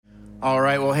All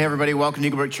right, well, hey everybody, welcome to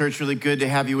Eaglebrook Church. Really good to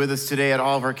have you with us today at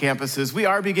all of our campuses. We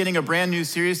are beginning a brand new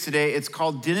series today. It's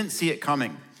called Didn't See It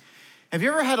Coming. Have you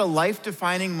ever had a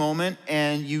life-defining moment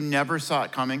and you never saw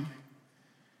it coming?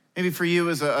 Maybe for you it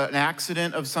was an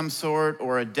accident of some sort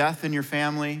or a death in your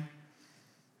family.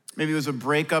 Maybe it was a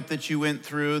breakup that you went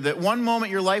through, that one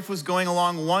moment your life was going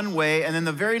along one way and then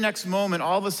the very next moment,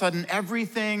 all of a sudden,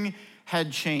 everything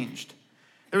had changed.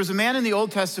 There was a man in the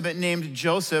Old Testament named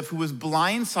Joseph who was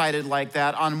blindsided like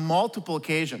that on multiple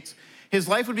occasions. His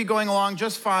life would be going along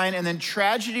just fine, and then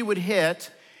tragedy would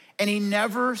hit, and he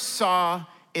never saw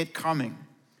it coming.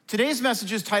 Today's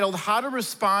message is titled, How to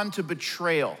Respond to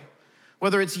Betrayal.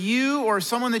 Whether it's you or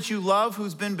someone that you love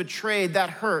who's been betrayed, that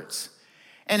hurts.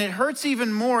 And it hurts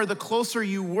even more the closer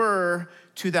you were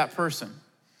to that person.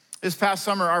 This past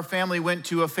summer, our family went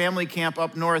to a family camp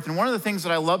up north, and one of the things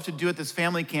that I love to do at this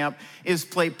family camp is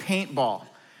play paintball.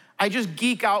 I just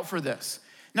geek out for this.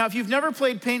 Now, if you've never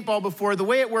played paintball before, the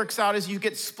way it works out is you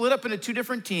get split up into two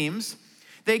different teams.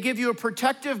 They give you a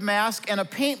protective mask and a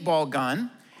paintball gun,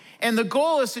 and the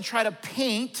goal is to try to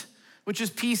paint, which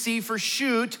is PC for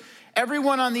shoot,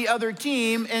 everyone on the other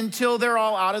team until they're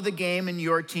all out of the game and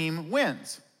your team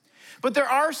wins. But there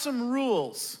are some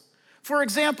rules. For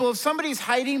example, if somebody's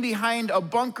hiding behind a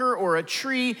bunker or a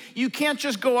tree, you can't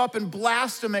just go up and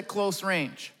blast them at close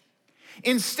range.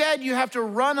 Instead, you have to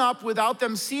run up without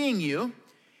them seeing you,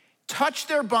 touch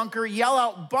their bunker, yell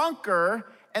out bunker,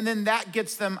 and then that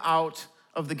gets them out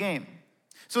of the game.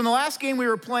 So in the last game we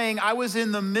were playing, I was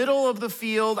in the middle of the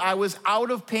field. I was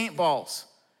out of paintballs,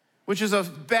 which is a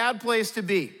bad place to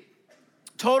be.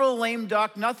 Total lame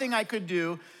duck, nothing I could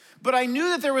do. But I knew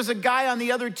that there was a guy on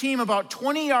the other team about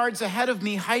 20 yards ahead of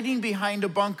me hiding behind a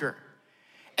bunker.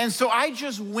 And so I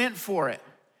just went for it.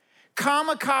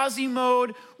 Kamikaze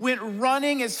mode, went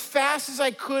running as fast as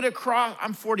I could across.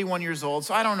 I'm 41 years old,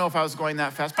 so I don't know if I was going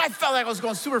that fast, but I felt like I was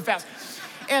going super fast.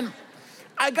 And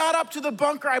I got up to the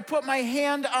bunker, I put my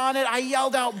hand on it, I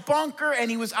yelled out bunker,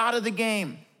 and he was out of the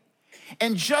game.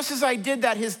 And just as I did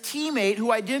that, his teammate,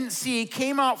 who I didn't see,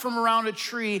 came out from around a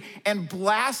tree and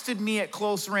blasted me at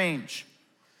close range.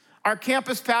 Our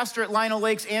campus pastor at Lino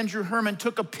Lakes, Andrew Herman,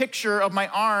 took a picture of my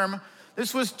arm.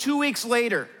 This was 2 weeks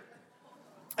later.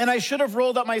 And I should have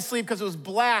rolled up my sleeve because it was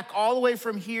black all the way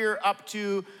from here up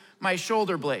to my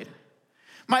shoulder blade.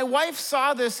 My wife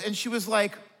saw this and she was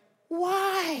like,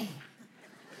 why?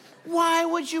 Why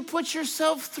would you put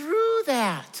yourself through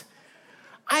that?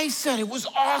 I said, it was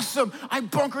awesome. I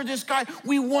bunkered this guy.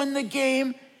 We won the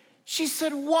game. She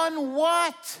said, won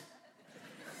what?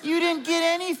 You didn't get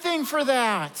anything for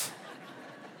that.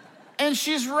 And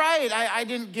she's right. I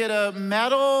didn't get a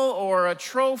medal or a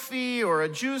trophy or a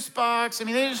juice box. I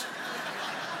mean,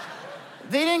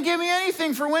 they didn't give me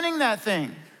anything for winning that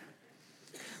thing.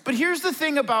 But here's the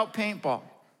thing about paintball.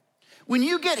 When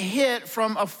you get hit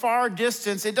from a far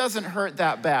distance, it doesn't hurt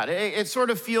that bad. It sort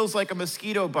of feels like a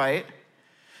mosquito bite.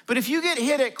 But if you get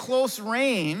hit at close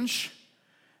range,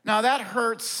 now that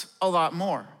hurts a lot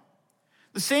more.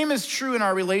 The same is true in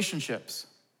our relationships.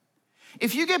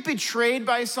 If you get betrayed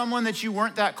by someone that you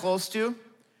weren't that close to,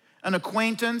 an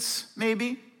acquaintance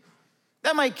maybe,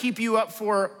 that might keep you up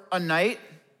for a night.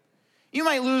 You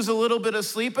might lose a little bit of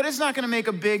sleep, but it's not going to make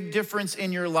a big difference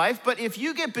in your life. But if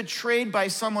you get betrayed by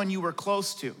someone you were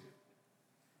close to,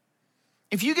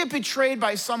 if you get betrayed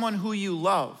by someone who you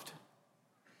loved,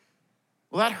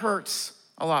 well, that hurts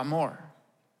a lot more.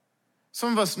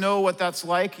 Some of us know what that's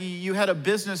like. You had a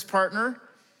business partner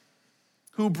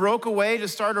who broke away to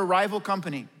start a rival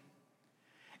company.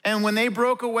 And when they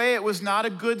broke away, it was not a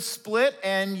good split,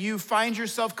 and you find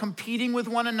yourself competing with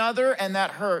one another, and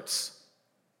that hurts.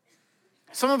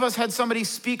 Some of us had somebody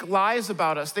speak lies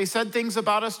about us. They said things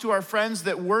about us to our friends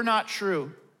that were not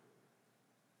true.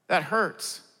 That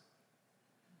hurts.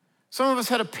 Some of us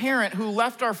had a parent who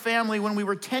left our family when we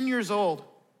were 10 years old.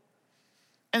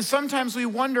 And sometimes we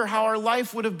wonder how our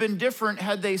life would have been different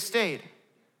had they stayed.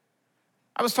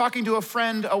 I was talking to a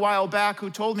friend a while back who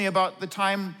told me about the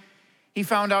time he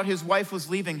found out his wife was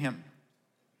leaving him.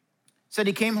 Said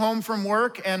he came home from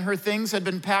work and her things had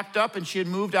been packed up and she had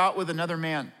moved out with another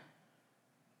man.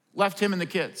 Left him and the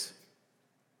kids.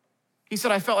 He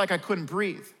said, I felt like I couldn't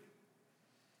breathe.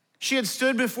 She had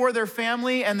stood before their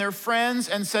family and their friends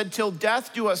and said, till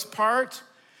death do us part.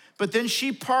 But then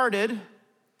she parted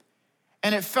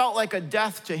and it felt like a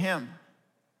death to him.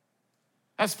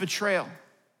 That's betrayal.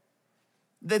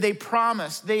 They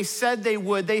promised, they said they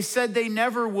would, they said they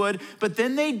never would, but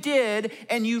then they did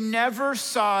and you never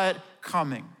saw it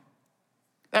coming.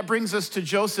 That brings us to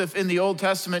Joseph in the Old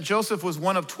Testament. Joseph was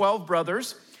one of 12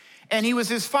 brothers. And he was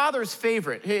his father's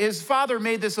favorite. His father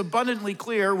made this abundantly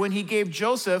clear when he gave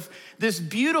Joseph this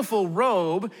beautiful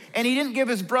robe, and he didn't give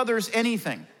his brothers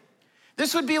anything.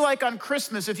 This would be like on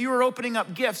Christmas if you were opening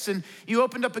up gifts and you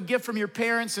opened up a gift from your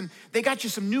parents and they got you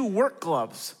some new work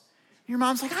gloves. Your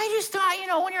mom's like, I just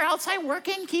thought, when you're outside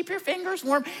working, keep your fingers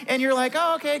warm. And you're like,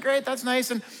 oh, okay, great, that's nice.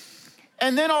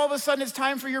 And then all of a sudden it's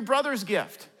time for your brother's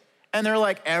gift. And they're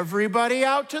like, everybody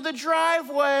out to the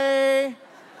driveway.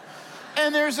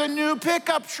 And there's a new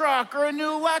pickup truck or a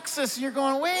new Lexus. And you're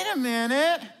going, wait a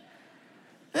minute.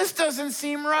 This doesn't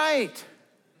seem right.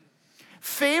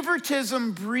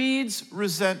 Favoritism breeds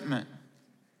resentment.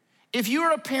 If you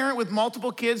are a parent with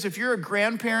multiple kids, if you're a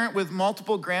grandparent with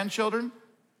multiple grandchildren,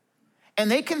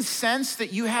 and they can sense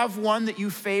that you have one that you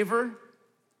favor,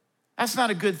 that's not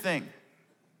a good thing.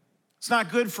 It's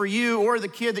not good for you or the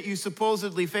kid that you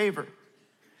supposedly favor.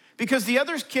 Because the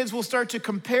other kids will start to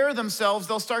compare themselves,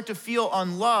 they'll start to feel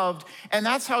unloved, and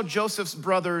that's how Joseph's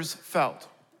brothers felt.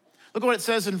 Look at what it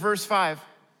says in verse 5. It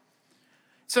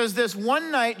says this,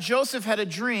 one night Joseph had a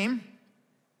dream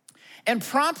and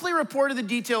promptly reported the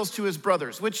details to his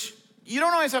brothers, which you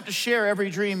don't always have to share every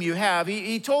dream you have.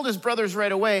 He told his brothers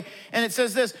right away, and it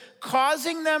says this,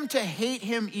 causing them to hate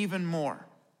him even more.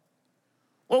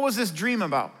 What was this dream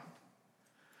about?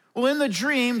 Well, in the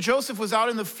dream, Joseph was out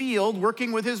in the field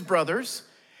working with his brothers,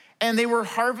 and they were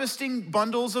harvesting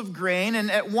bundles of grain, and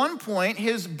at one point,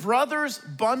 his brothers'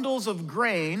 bundles of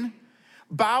grain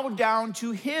bowed down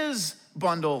to his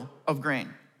bundle of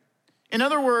grain. In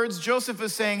other words, Joseph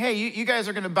is saying, hey, you guys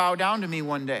are gonna bow down to me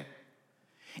one day.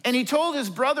 And he told his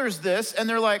brothers this, and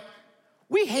they're like,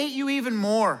 we hate you even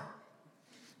more.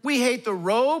 We hate the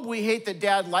robe. We hate that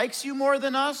dad likes you more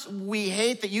than us. We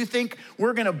hate that you think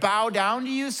we're gonna bow down to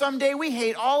you someday. We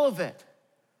hate all of it.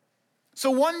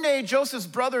 So one day, Joseph's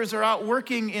brothers are out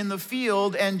working in the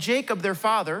field, and Jacob, their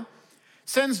father,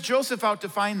 sends Joseph out to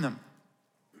find them.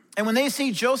 And when they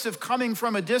see Joseph coming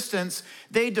from a distance,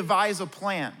 they devise a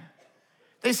plan.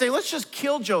 They say, let's just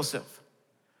kill Joseph.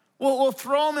 We'll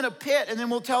throw him in a pit, and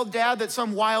then we'll tell dad that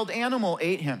some wild animal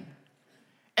ate him.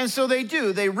 And so they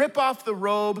do. They rip off the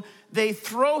robe, they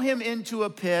throw him into a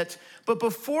pit, but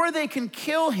before they can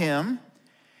kill him,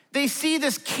 they see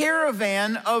this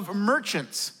caravan of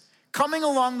merchants coming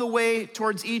along the way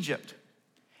towards Egypt.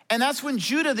 And that's when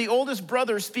Judah, the oldest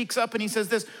brother, speaks up and he says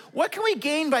this, what can we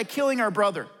gain by killing our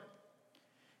brother?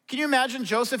 Can you imagine,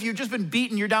 Joseph, you've just been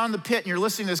beaten, you're down in the pit and you're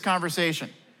listening to this conversation.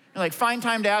 You're like, find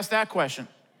time to ask that question.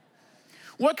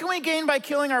 What can we gain by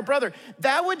killing our brother?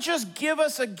 That would just give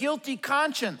us a guilty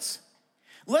conscience.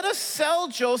 Let us sell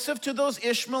Joseph to those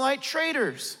Ishmaelite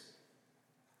traders.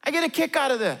 I get a kick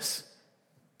out of this.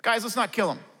 Guys, let's not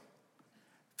kill him.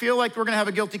 Feel like we're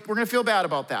gonna feel bad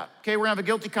about that. Okay, we're gonna have a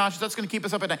guilty conscience. That's gonna keep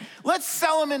us up at night. Let's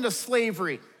sell him into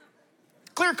slavery.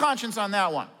 Clear conscience on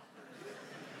that one.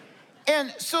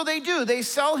 And so they do. They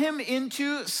sell him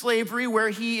into slavery where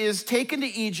he is taken to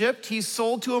Egypt. He's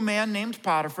sold to a man named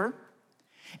Potiphar.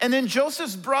 And then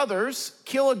Joseph's brothers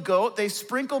kill a goat. They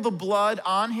sprinkle the blood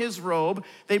on his robe.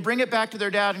 They bring it back to their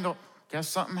dad and go, guess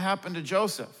something happened to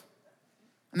Joseph.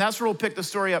 And that's where we'll pick the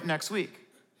story up next week.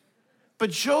 But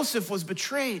Joseph was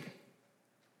betrayed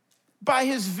by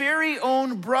his very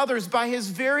own brothers, by his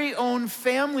very own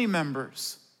family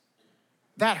members.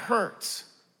 That hurts.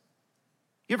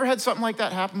 You ever had something like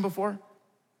that happen before?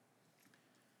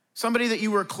 Somebody that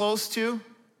you were close to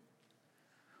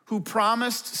who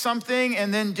promised something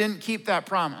and then didn't keep that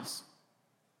promise.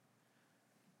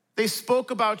 They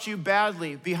spoke about you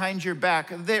badly behind your back.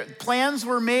 Their plans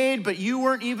were made, but you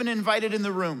weren't even invited in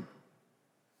the room.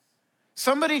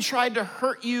 Somebody tried to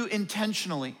hurt you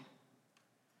intentionally.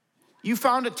 You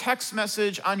found a text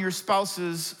message on your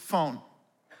spouse's phone.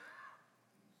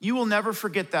 You will never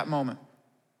forget that moment.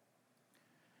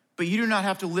 But you do not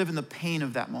have to live in the pain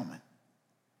of that moment.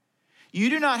 You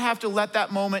do not have to let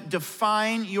that moment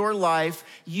define your life.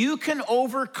 You can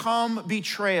overcome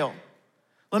betrayal.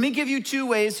 Let me give you two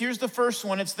ways. Here's the first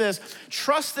one. It's this.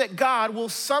 Trust that God will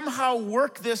somehow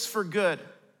work this for good.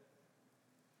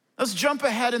 Let's jump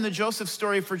ahead in the Joseph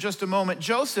story for just a moment.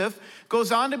 Joseph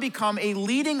goes on to become a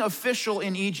leading official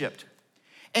in Egypt.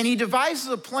 And he devises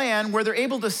a plan where they're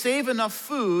able to save enough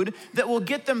food that will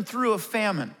get them through a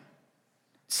famine.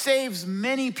 Saves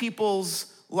many people's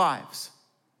lives.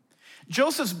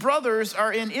 Joseph's brothers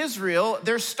are in Israel,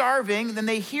 they're starving, then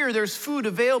they hear there's food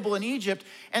available in Egypt,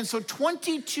 and so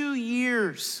 22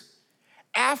 years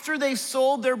after they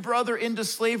sold their brother into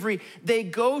slavery, they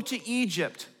go to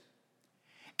Egypt,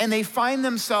 and they find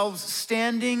themselves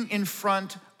standing in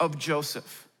front of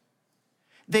Joseph.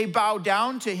 They bow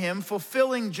down to him,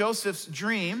 fulfilling Joseph's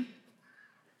dream.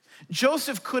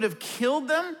 Joseph could have killed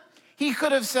them. He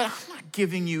could have said, I'm not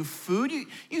giving you food.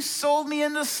 You sold me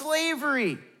into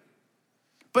slavery.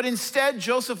 But instead,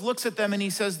 Joseph looks at them and he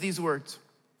says these words,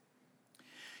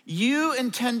 you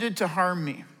intended to harm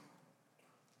me.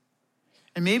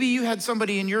 And maybe you had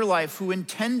somebody in your life who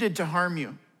intended to harm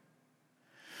you.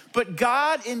 But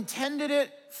God intended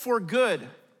it for good.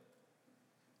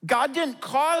 God didn't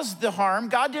cause the harm.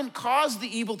 God didn't cause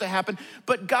the evil to happen.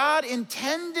 But God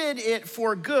intended it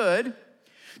for good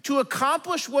to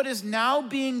accomplish what is now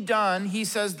being done, he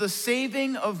says, the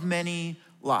saving of many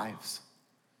lives.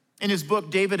 In his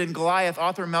book, David and Goliath,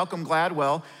 author Malcolm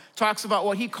Gladwell talks about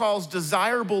what he calls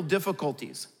desirable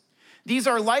difficulties. These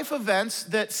are life events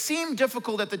that seem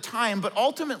difficult at the time, but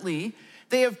ultimately,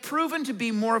 they have proven to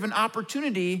be more of an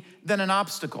opportunity than an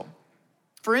obstacle.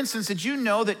 For instance, did you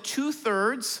know that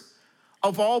 2/3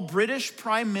 of all British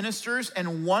prime ministers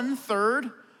and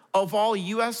 1/3 of all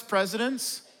US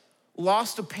presidents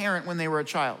lost a parent when they were a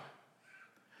child?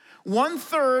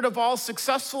 1/3 of all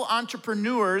successful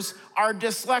entrepreneurs are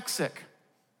dyslexic.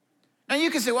 Now you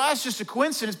can say, well, that's just a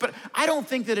coincidence, but I don't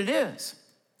think that it is.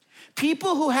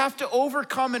 People who have to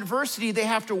overcome adversity, they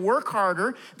have to work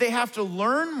harder, they have to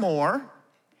learn more,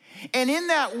 and in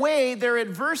that way, their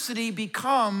adversity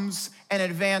becomes an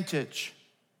advantage.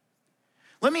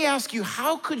 Let me ask you,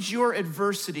 how could your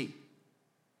adversity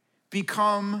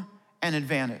become an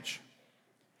advantage?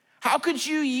 How could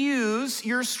you use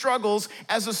your struggles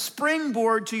as a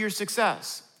springboard to your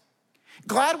success?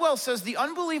 Gladwell says the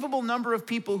unbelievable number of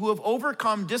people who have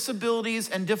overcome disabilities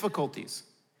and difficulties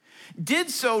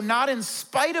did so not in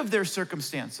spite of their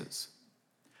circumstances,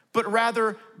 but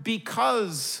rather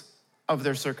because of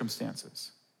their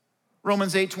circumstances.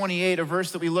 Romans 8:28, a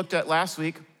verse that we looked at last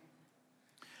week,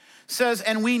 says,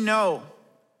 and we know,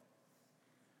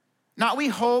 not we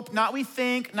hope, not we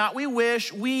think, not we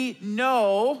wish, we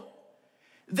know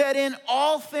that in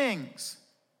all things,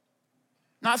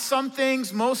 not some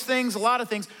things, most things, a lot of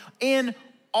things, in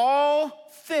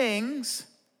all things,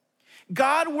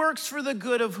 God works for the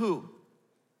good of who?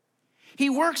 He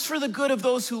works for the good of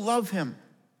those who love him.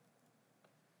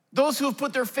 Those who have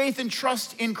put their faith and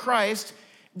trust in Christ.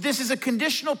 This is a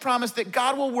conditional promise that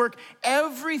God will work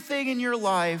everything in your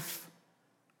life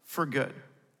for good.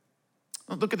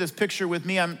 Look at this picture with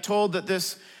me. I'm told that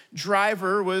this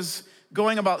driver was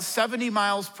going about 70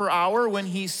 miles per hour when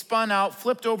he spun out,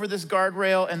 flipped over this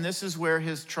guardrail, and this is where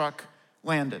his truck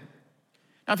landed.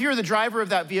 Now, if you were the driver of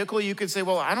that vehicle, you could say,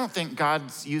 well, I don't think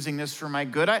God's using this for my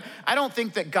good. I don't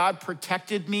think that God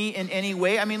protected me in any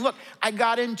way. I mean, look, I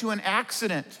got into an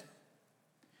accident.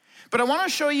 But I want to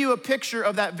show you a picture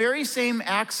of that very same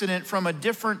accident from a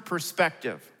different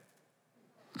perspective.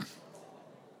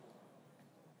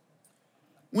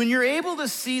 When you're able to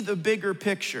see the bigger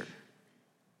picture,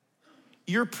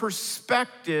 your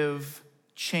perspective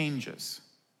changes.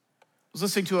 I was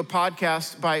listening to a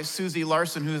podcast by Susie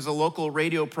Larson, who is a local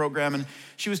radio program, and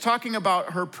she was talking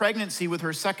about her pregnancy with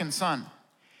her second son.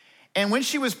 And when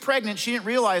she was pregnant, she didn't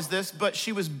realize this, but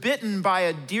she was bitten by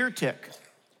a deer tick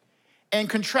and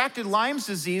contracted Lyme's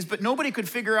disease, but nobody could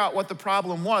figure out what the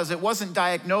problem was. It wasn't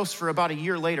diagnosed for about a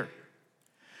year later.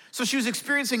 So she was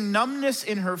experiencing numbness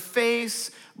in her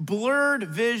face, blurred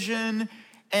vision,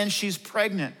 and she's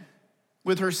pregnant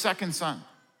with her second son.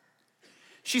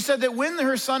 She said that when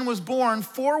her son was born,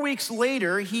 4 weeks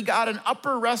later, he got an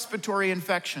upper respiratory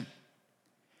infection.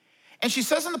 And she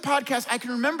says in the podcast, I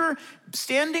can remember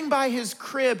standing by his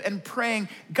crib and praying,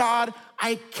 God,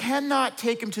 I cannot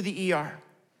take him to the ER.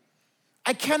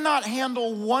 I cannot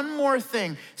handle one more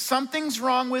thing. Something's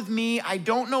wrong with me. I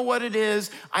don't know what it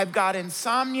is. I've got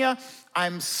insomnia.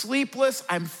 I'm sleepless.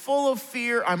 I'm full of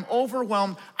fear. I'm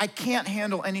overwhelmed. I can't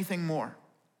handle anything more.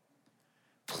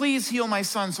 Please heal my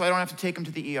son so I don't have to take him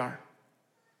to the ER.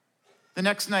 The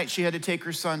next night, she had to take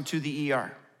her son to the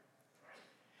ER.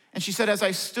 And she said, as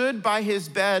I stood by his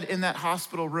bed in that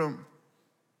hospital room,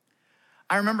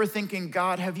 I remember thinking,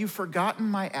 God, have you forgotten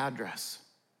my address?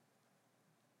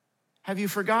 Have you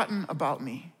forgotten about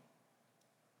me?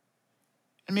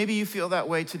 And maybe you feel that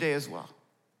way today as well.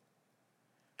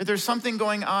 If there's something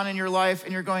going on in your life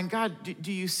and you're going, God,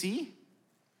 do you see?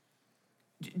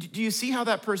 Do you see how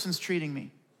that person's treating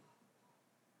me?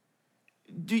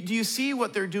 Do you see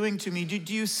what they're doing to me?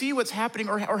 Do you see what's happening?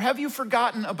 Or have you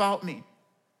forgotten about me?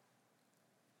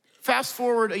 Fast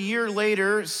forward a year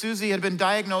later, Susie had been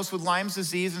diagnosed with Lyme's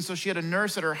disease, and so she had a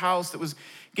nurse at her house that was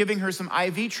giving her some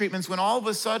IV treatments when all of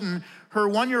a sudden her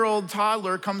 1-year-old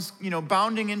toddler comes,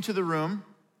 bounding into the room.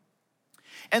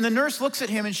 And the nurse looks at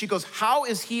him and she goes, how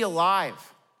is he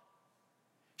alive?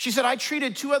 She said, I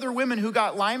treated 2 other women who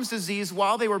got Lyme's disease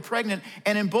while they were pregnant,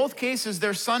 and in both cases,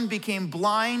 their son became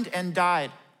blind and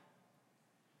died.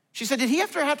 She said, did he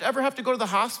ever have to go to the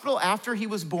hospital after he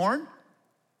was born?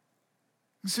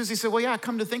 And Susie said, well, yeah,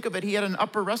 come to think of it, he had an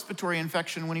upper respiratory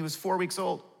infection when he was 4 weeks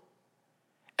old.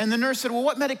 And the nurse said, well,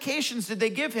 what medications did they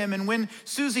give him? And when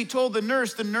Susie told the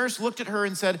nurse looked at her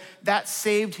and said, that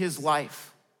saved his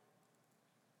life.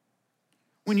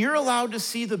 When you're allowed to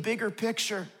see the bigger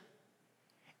picture,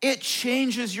 it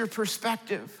changes your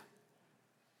perspective.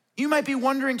 You might be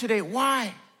wondering today,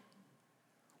 why?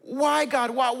 Why,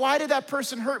 God? Why did that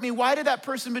person hurt me? Why did that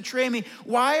person betray me?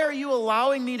 Why are you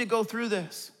allowing me to go through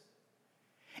this?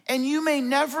 And you may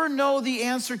never know the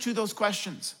answer to those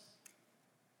questions.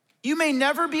 You may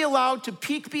never be allowed to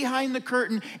peek behind the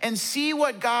curtain and see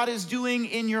what God is doing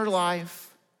in your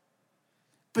life.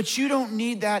 But you don't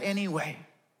need that anyway.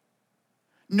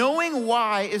 Knowing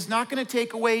why is not going to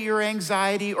take away your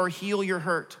anxiety or heal your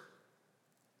hurt.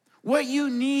 What you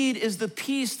need is the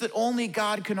peace that only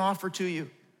God can offer to you.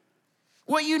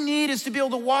 What you need is to be able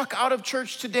to walk out of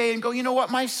church today and go, you know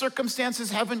what, my circumstances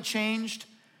haven't changed.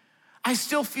 I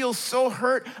still feel so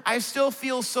hurt. I still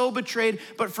feel so betrayed.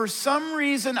 But for some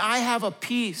reason, I have a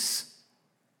peace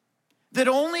that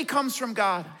only comes from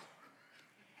God.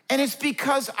 And it's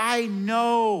because I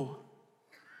know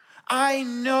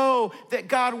that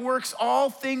God works all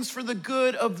things for the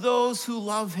good of those who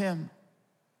love him.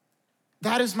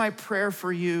 That is my prayer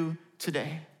for you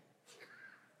today.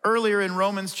 Earlier in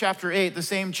Romans chapter 8, the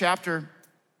same chapter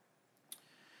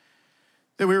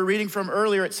that we were reading from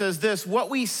earlier, it says this, what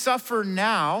we suffer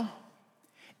now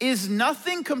is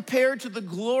nothing compared to the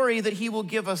glory that he will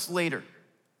give us later.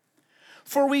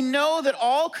 For we know that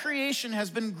all creation has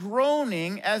been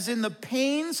groaning as in the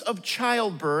pains of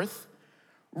childbirth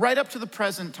right up to the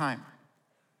present time.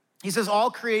 He says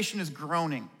all creation is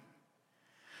groaning.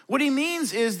 What he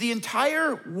means is the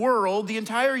entire world, the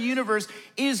entire universe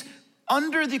is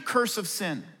under the curse of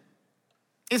sin.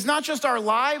 It's not just our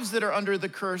lives that are under the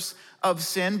curse of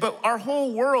sin, but our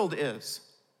whole world is.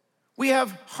 We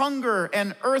have hunger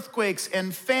and earthquakes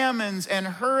and famines and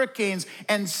hurricanes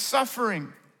and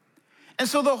suffering. And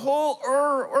so the whole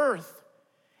earth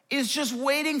is just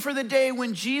waiting for the day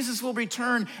when Jesus will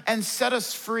return and set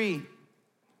us free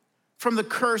from the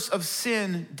curse of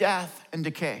sin, death, and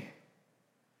decay.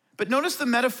 But notice the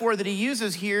metaphor that he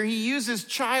uses here. He uses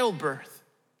childbirth.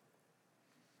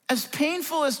 As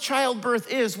painful as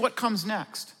childbirth is, what comes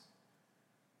next?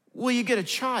 Well, you get a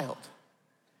child.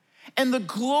 And the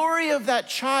glory of that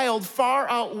child far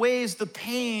outweighs the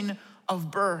pain of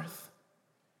birth.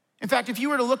 In fact, if you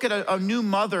were to look at a new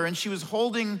mother and she was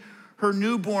holding her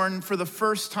newborn for the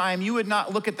first time, you would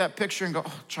not look at that picture and go,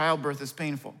 oh, childbirth is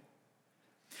painful.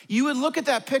 You would look at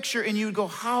that picture and you would go,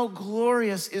 how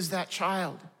glorious is that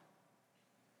child?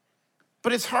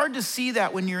 But it's hard to see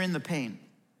that when you're in the pain.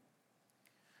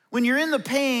 When you're in the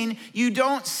pain, you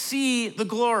don't see the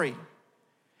glory.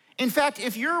 In fact,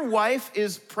 if your wife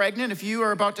is pregnant, if you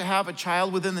are about to have a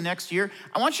child within the next year,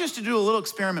 I want you just to do a little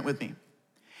experiment with me.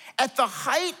 At the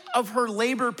height of her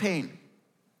labor pain,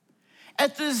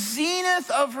 at the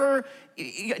zenith of her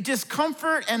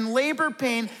discomfort and labor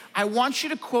pain, I want you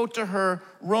to quote to her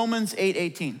Romans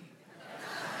 8:18.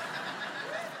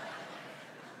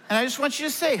 And I just want you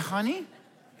to say, honey,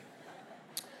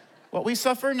 what we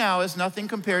suffer now is nothing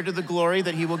compared to the glory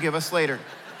that he will give us later.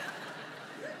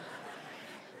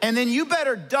 And then you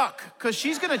better duck, because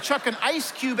she's gonna chuck an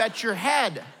ice cube at your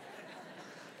head.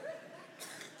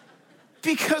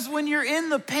 Because when you're in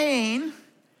the pain,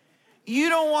 you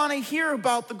don't wanna hear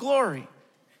about the glory.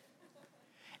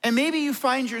 And maybe you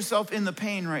find yourself in the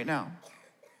pain right now.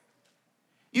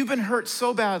 You've been hurt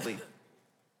so badly.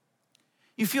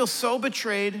 You feel so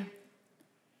betrayed.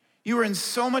 You are in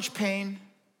so much pain.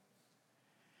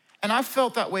 And I've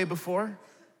felt that way before.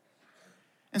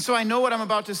 And so I know what I'm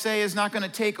about to say is not gonna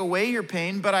take away your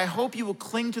pain, but I hope you will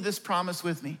cling to this promise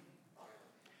with me.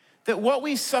 That what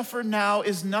we suffer now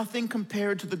is nothing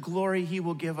compared to the glory he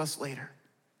will give us later.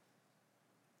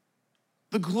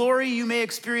 The glory you may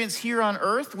experience here on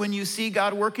earth when you see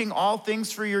God working all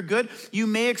things for your good. You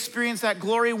may experience that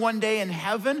glory one day in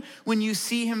heaven when you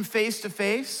see him face to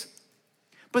face.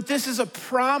 But this is a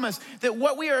promise that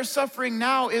what we are suffering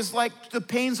now is like the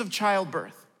pains of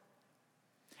childbirth.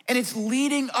 And it's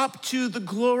leading up to the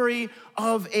glory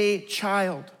of a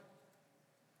child.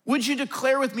 Would you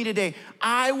declare with me today,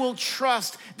 I will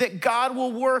trust that God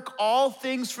will work all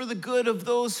things for the good of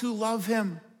those who love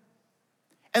him,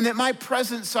 and that my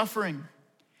present suffering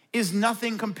is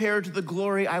nothing compared to the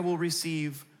glory I will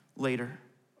receive later.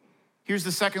 Here's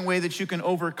the second way that you can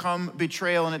overcome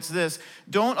betrayal, and it's this: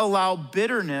 don't allow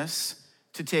bitterness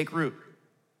to take root.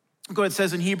 Look what it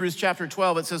says in Hebrews chapter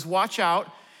 12. It says, watch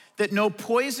out that no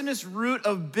poisonous root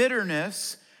of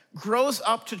bitterness grows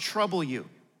up to trouble you.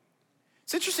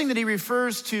 It's interesting that he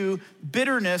refers to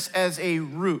bitterness as a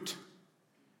root,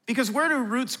 because where do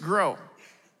roots grow?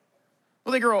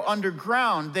 Well, they grow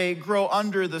underground. They grow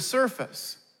under the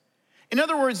surface. In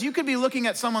other words, you could be looking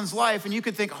at someone's life and you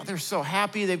could think, oh, they're so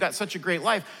happy, they've got such a great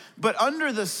life. But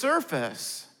under the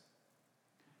surface,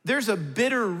 there's a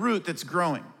bitter root that's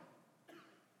growing.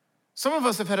 Some of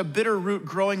us have had a bitter root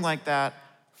growing like that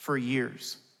for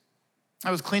years.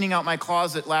 I was cleaning out my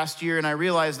closet last year and I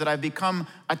realized that I've become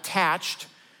attached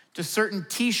to certain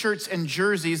t-shirts and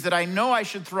jerseys that I know I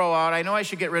should throw out. I know I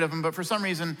should get rid of them, but for some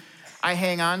reason, I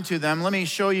hang on to them. Let me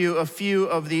show you a few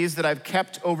of these that I've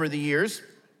kept over the years.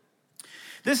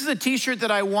 This is a t-shirt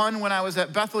that I won when I was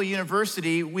at Bethel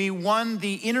University. We won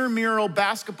the intramural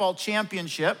basketball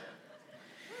championship.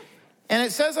 And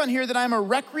it says on here that I'm a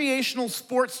recreational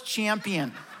sports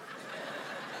champion,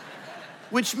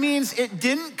 which means it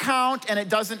didn't count and it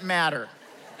doesn't matter.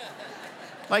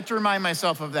 I like to remind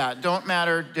myself of that. Don't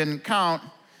matter, didn't count.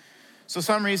 So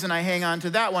some reason I hang on to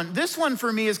that one. This one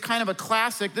for me is kind of a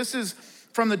classic. This is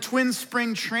from the Twin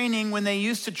Spring training when they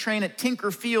used to train at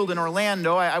Tinker Field in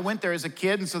Orlando. I went there as a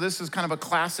kid, and so this is kind of a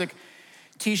classic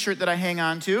t-shirt that I hang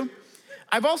on to.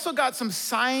 I've also got some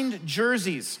signed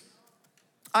jerseys.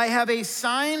 I have a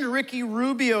signed Ricky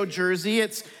Rubio jersey.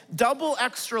 It's double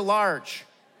extra large.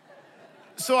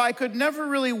 So I could never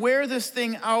really wear this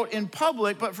thing out in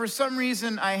public, but for some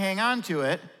reason I hang on to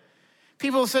it.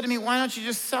 People have said to me, why don't you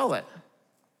just sell it?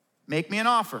 Make me an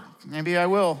offer. Maybe I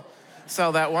will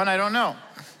sell that one, I don't know.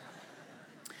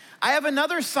 I have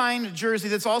another signed jersey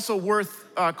that's also worth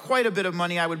quite a bit of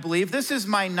money, I would believe. This is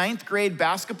my 9th grade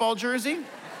basketball jersey.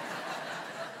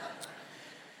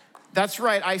 That's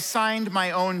right, I signed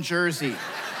my own jersey.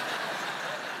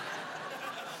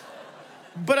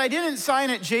 But I didn't sign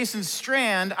it Jason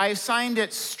Strand, I signed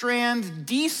it Strand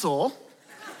Diesel,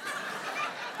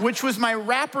 which was my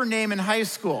rapper name in high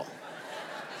school.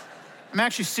 I'm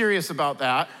actually serious about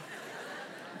that.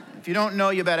 If you don't know,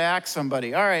 you better ask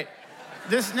somebody. All right,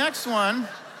 this next one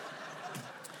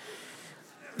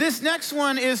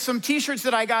is some t-shirts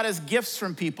that I got as gifts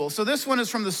from people. So this one is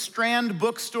from the Strand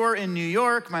bookstore in New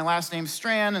York. My last name's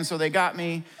Strand, and so they got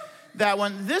me that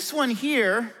one. This one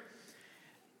here,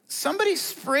 somebody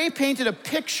spray painted a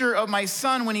picture of my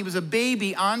son when he was a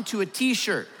baby onto a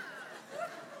t-shirt.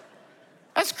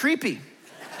 That's creepy.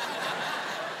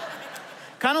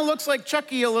 Kind of looks like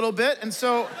Chucky a little bit, and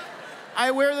so I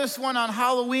wear this one on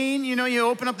Halloween. You know, you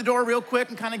open up the door real quick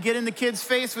and kind of get in the kid's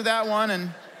face with that one,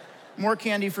 and more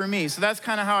candy for me. So that's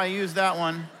kind of how I use that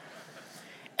one.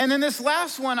 And then this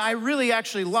last one I really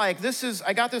actually like.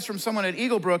 I got this from someone at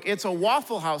Eaglebrook. It's a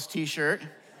Waffle House t-shirt.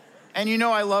 And you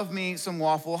know I love me some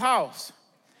Waffle House.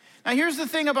 Now here's the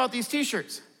thing about these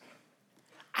t-shirts.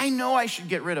 I know I should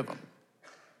get rid of them.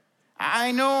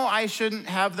 I know I shouldn't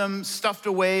have them stuffed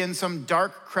away in some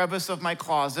dark crevice of my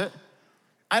closet.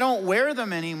 I don't wear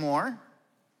them anymore.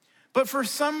 But for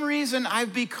some reason,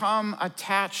 I've become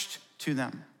attached to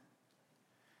them.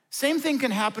 Same thing can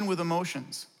happen with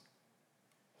emotions.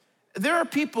 There are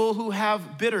people who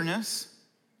have bitterness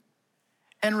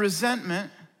and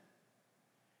resentment,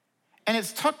 and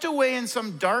it's tucked away in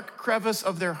some dark crevice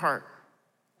of their heart.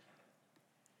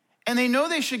 And they know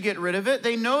they should get rid of it.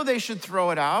 They know they should throw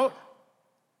it out.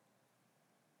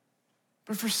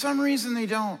 But for some reason, they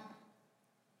don't.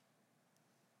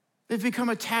 They've become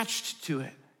attached to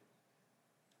it.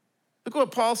 Look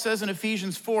what Paul says in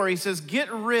Ephesians 4. He says, get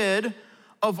rid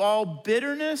of all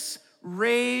bitterness,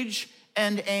 rage,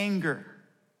 and anger.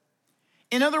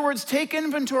 In other words, take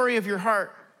inventory of your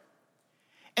heart.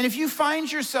 And if you find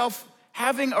yourself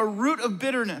having a root of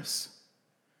bitterness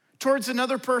towards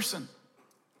another person,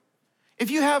 if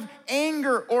you have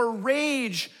anger or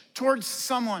rage towards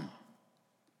someone,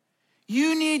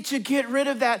 you need to get rid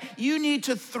of that. You need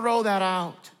to throw that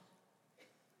out.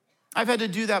 I've had to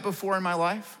do that before in my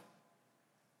life.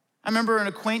 I remember an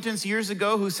acquaintance years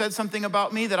ago who said something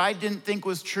about me that I didn't think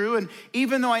was true, and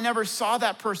even though I never saw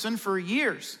that person for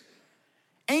years,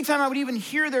 anytime I would even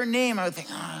hear their name, I would think,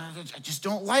 I just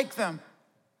don't like them.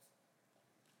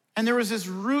 And there was this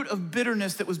root of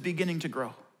bitterness that was beginning to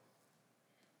grow.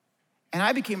 And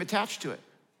I became attached to it.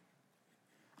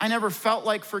 I never felt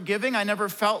like forgiving. I never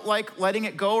felt like letting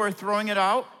it go or throwing it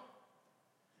out.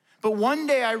 But one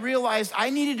day I realized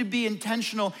I needed to be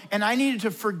intentional and I needed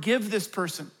to forgive this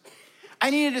person.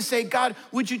 I needed to say, God,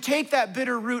 would you take that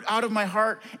bitter root out of my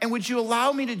heart and would you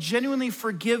allow me to genuinely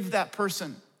forgive that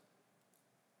person?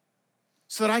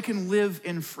 so that I can live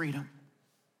in freedom.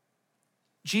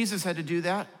 Jesus had to do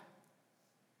that.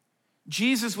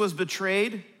 Jesus was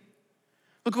betrayed.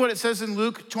 Look at what it says in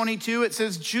Luke 22. It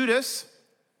says, Judas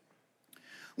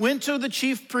went to the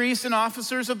chief priests and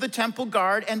officers of the temple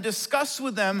guard and discussed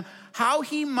with them how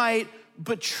he might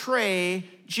betray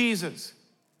Jesus.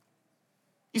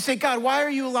 You say, God, why are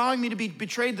you allowing me to be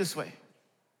betrayed this way?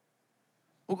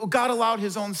 Well, God allowed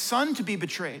his own son to be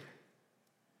betrayed.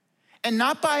 And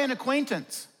not by an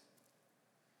acquaintance.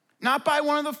 Not by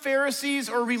one of the Pharisees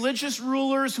or religious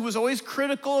rulers who was always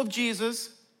critical of Jesus.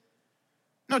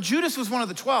 No, Judas was one of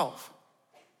the 12.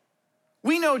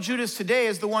 We know Judas today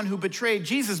as the one who betrayed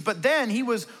Jesus, but then he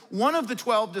was one of the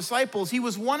 12 disciples. He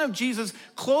was one of Jesus'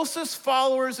 closest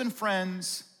followers and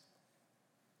friends,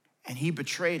 and he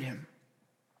betrayed him.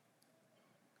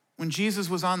 When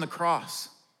Jesus was on the cross,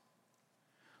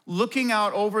 looking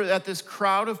out over at this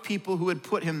crowd of people who had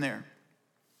put him there,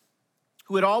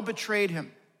 who had all betrayed him,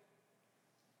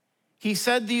 he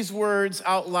said these words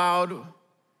out loud.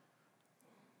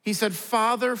 He said,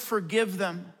 Father, forgive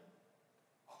them,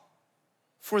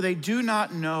 for they do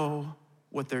not know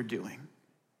what they're doing.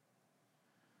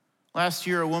 Last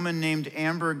year, a woman named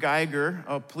Amber Geiger,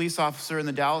 a police officer in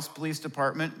the Dallas Police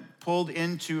Department, pulled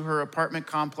into her apartment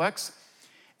complex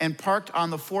and parked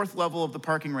on the 4th level of the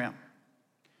parking ramp.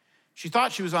 She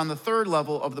thought she was on the 3rd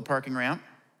level of the parking ramp,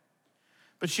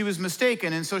 but she was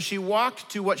mistaken, and so she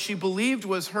walked to what she believed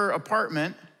was her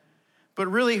apartment, but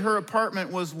really her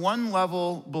apartment was 1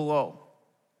 level below.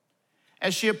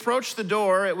 As she approached the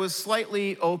door, it was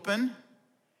slightly open,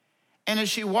 and as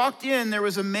she walked in, there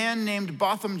was a man named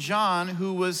Botham John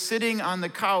who was sitting on the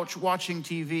couch watching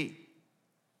TV.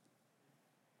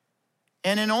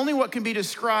 And in only what can be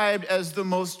described as the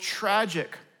most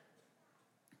tragic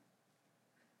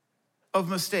of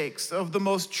mistakes, of the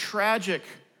most tragic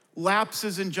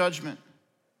lapses in judgment,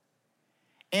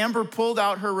 Amber pulled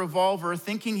out her revolver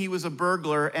thinking he was a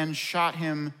burglar and shot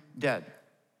him dead.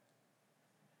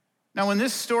 Now, when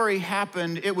this story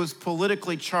happened, it was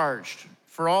politically charged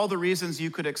for all the reasons you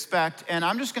could expect, and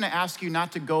I'm just gonna ask you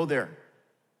not to go there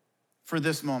for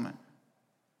this moment.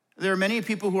 There are many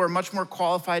people who are much more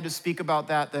qualified to speak about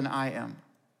that than I am.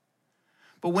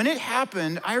 But when it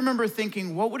happened, I remember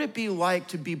thinking, what would it be like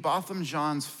to be Botham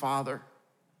John's father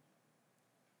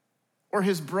or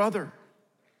his brother?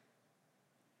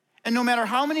 And no matter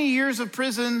how many years of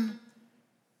prison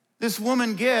this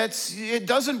woman gets, it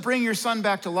doesn't bring your son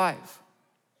back to life.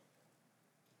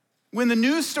 When the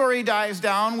news story dies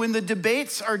down, when the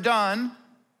debates are done,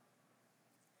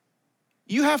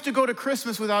 you have to go to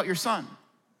Christmas without your son.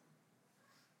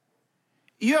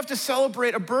 You have to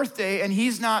celebrate a birthday and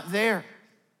he's not there.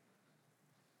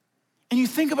 And you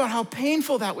think about how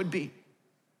painful that would be.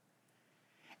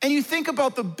 And you think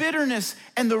about the bitterness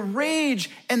and the rage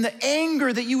and the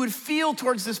anger that you would feel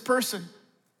towards this person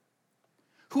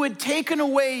who had taken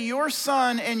away your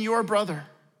son and your brother.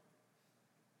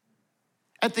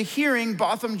 At the hearing,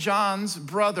 Botham John's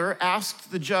brother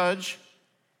asked the judge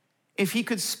if he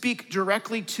could speak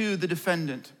directly to the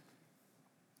defendant.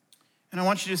 And I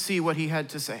want you to see what he had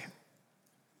to say.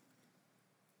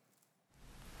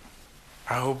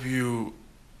 I hope you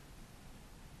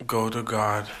go to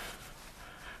God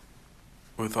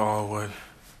with all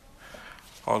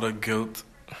the guilt,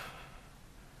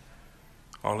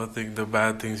 all the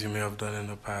bad things you may have done in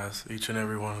the past. Each and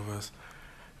every one of us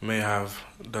may have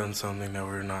done something that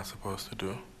we're not supposed to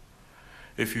do.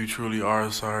 If you truly are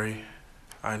sorry,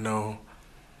 I know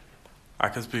I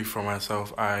can speak for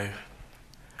myself. I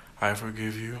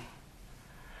forgive you.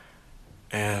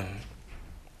 And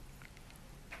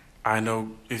I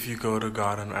know if you go to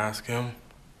God and ask him,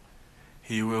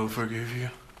 he will forgive you.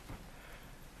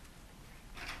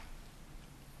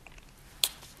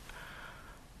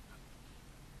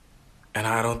 And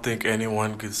I don't think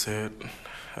anyone could say it.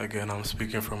 Again, I'm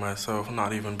speaking for myself,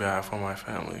 not even behalf of my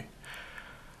family.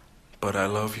 But I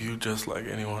love you just like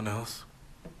anyone else.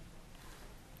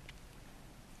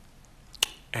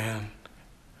 And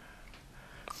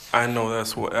I know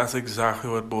that's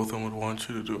exactly what both of them would want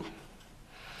you to do.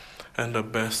 And the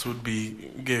best would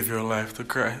be give your life to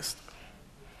Christ.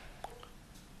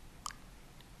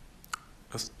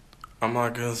 I'm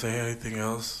not gonna say anything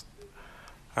else.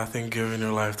 I think giving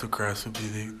your life to Christ would be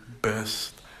the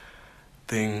best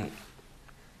thing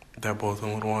that both of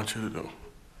them would want you to do.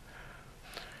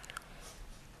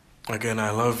 Again,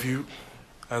 I love you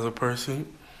as a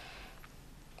person.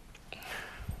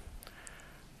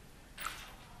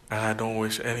 And I don't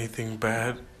wish anything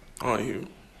bad on you.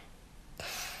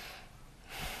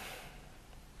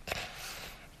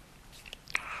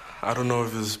 I don't know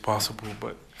if this is possible,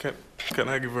 but can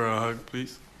I give her a hug,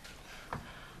 please?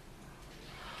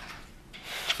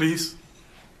 Please?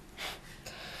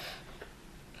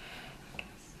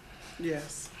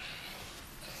 Yes.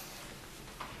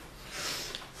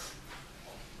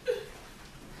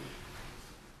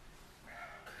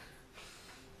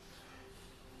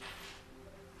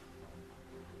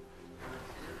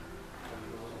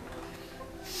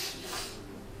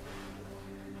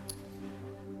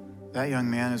 That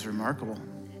young man is remarkable.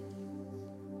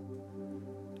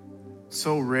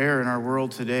 So rare in our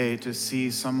world today to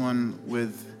see someone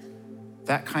with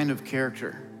that kind of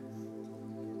character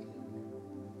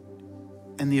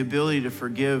and the ability to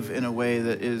forgive in a way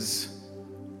that is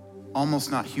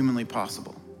almost not humanly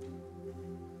possible.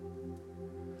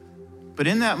 But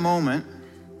in that moment,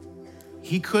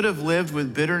 he could have lived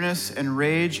with bitterness and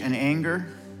rage and anger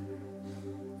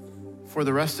for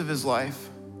the rest of his life.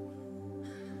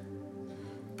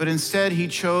 But instead, he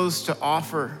chose to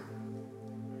offer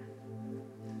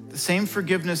the same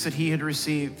forgiveness that he had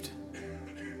received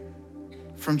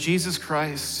from Jesus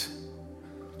Christ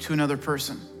to another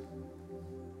person.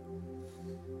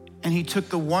 And he took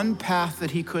the one path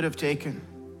that he could have taken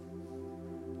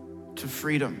to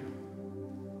freedom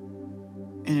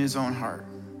in his own heart.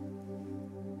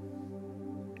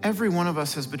 Every one of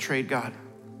us has betrayed God.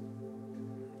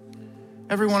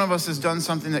 Every one of us has done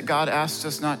something that God asked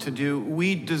us not to do.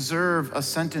 We deserve a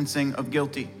sentencing of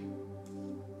guilty.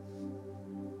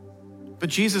 But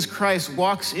Jesus Christ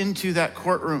walks into that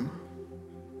courtroom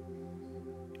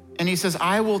and he says,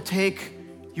 I will take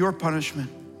your punishment.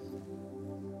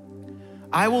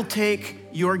 I will take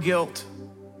your guilt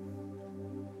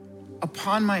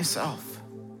upon myself,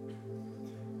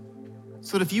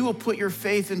 so that if you will put your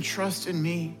faith and trust in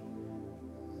me,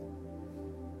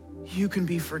 you can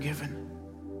be forgiven.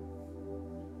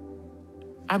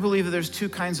 I believe that there's two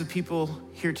kinds of people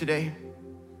here today.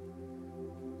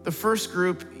 The first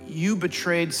group, you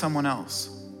betrayed someone else,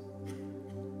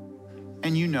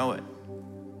 and you know it.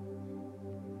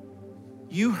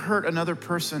 You hurt another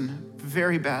person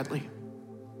very badly.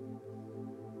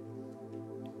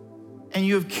 And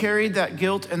you have carried that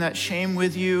guilt and that shame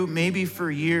with you maybe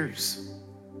for years.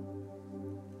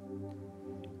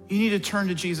 You need to turn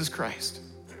to Jesus Christ.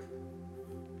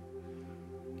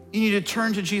 You need to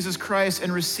turn to Jesus Christ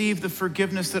and receive the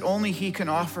forgiveness that only he can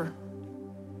offer.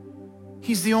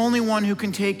 He's the only one who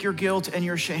can take your guilt and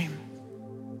your shame.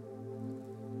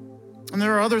 And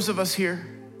there are others of us here.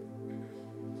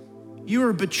 You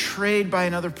were betrayed by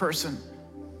another person,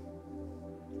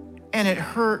 and it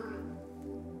hurt.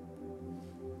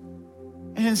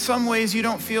 And in some ways, you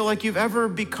don't feel like you've ever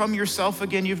become yourself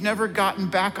again. You've never gotten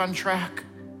back on track.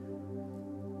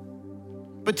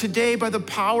 But today, by the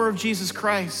power of Jesus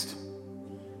Christ,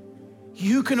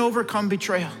 you can overcome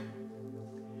betrayal.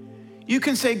 You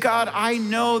can say, God, I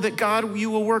know that, God, you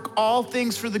will work all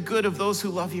things for the good of those who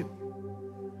love you.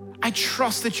 I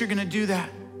trust that you're gonna do that.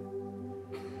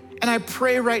 And I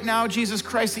pray right now, Jesus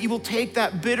Christ, that you will take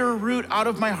that bitter root out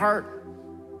of my heart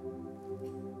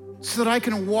so that I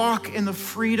can walk in the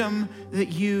freedom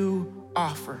that you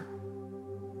offer.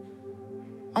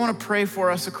 I wanna pray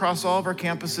for us across all of our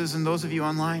campuses and those of you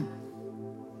online,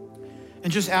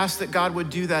 and just ask that God would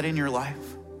do that in your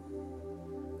life.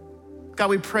 God,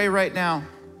 we pray right now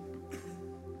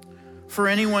for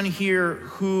anyone here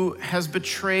who has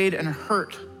betrayed and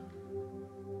hurt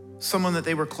someone that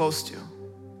they were close to,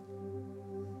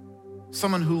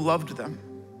 someone who loved them.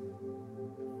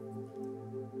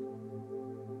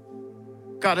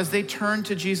 God, as they turn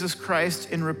to Jesus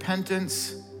Christ in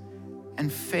repentance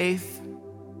and faith,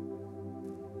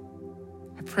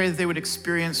 I pray that they would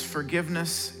experience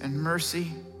forgiveness and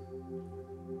mercy.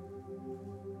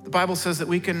 The Bible says that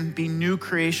we can be new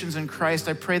creations in Christ.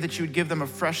 I pray that you would give them a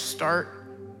fresh start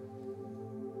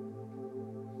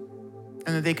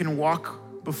and that they can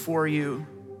walk before you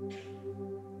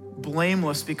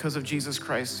blameless because of Jesus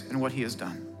Christ and what he has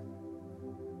done.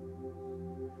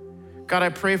 God, I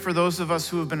pray for those of us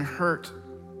who have been hurt,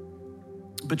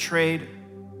 betrayed.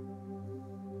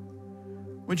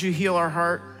 Would you heal our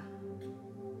heart?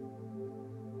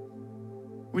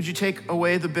 Would you take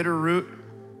away the bitter root?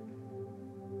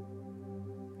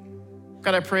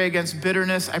 God, I pray against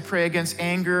bitterness. I pray against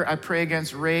anger. I pray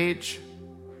against rage.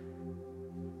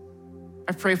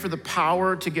 I pray for the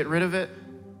power to get rid of it.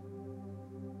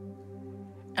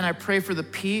 And I pray for the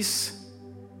peace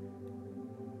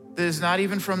that is not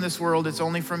even from this world, it's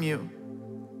only from you.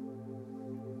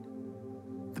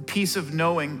 The peace of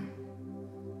knowing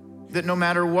that no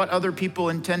matter what other people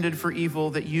intended for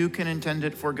evil, that you can intend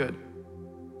it for good.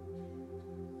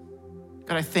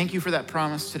 God, I thank you for that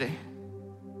promise today.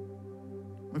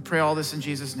 We pray all this in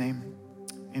Jesus' name.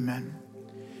 Amen.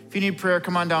 If you need prayer,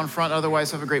 come on down front.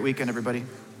 Otherwise, have a great weekend, everybody.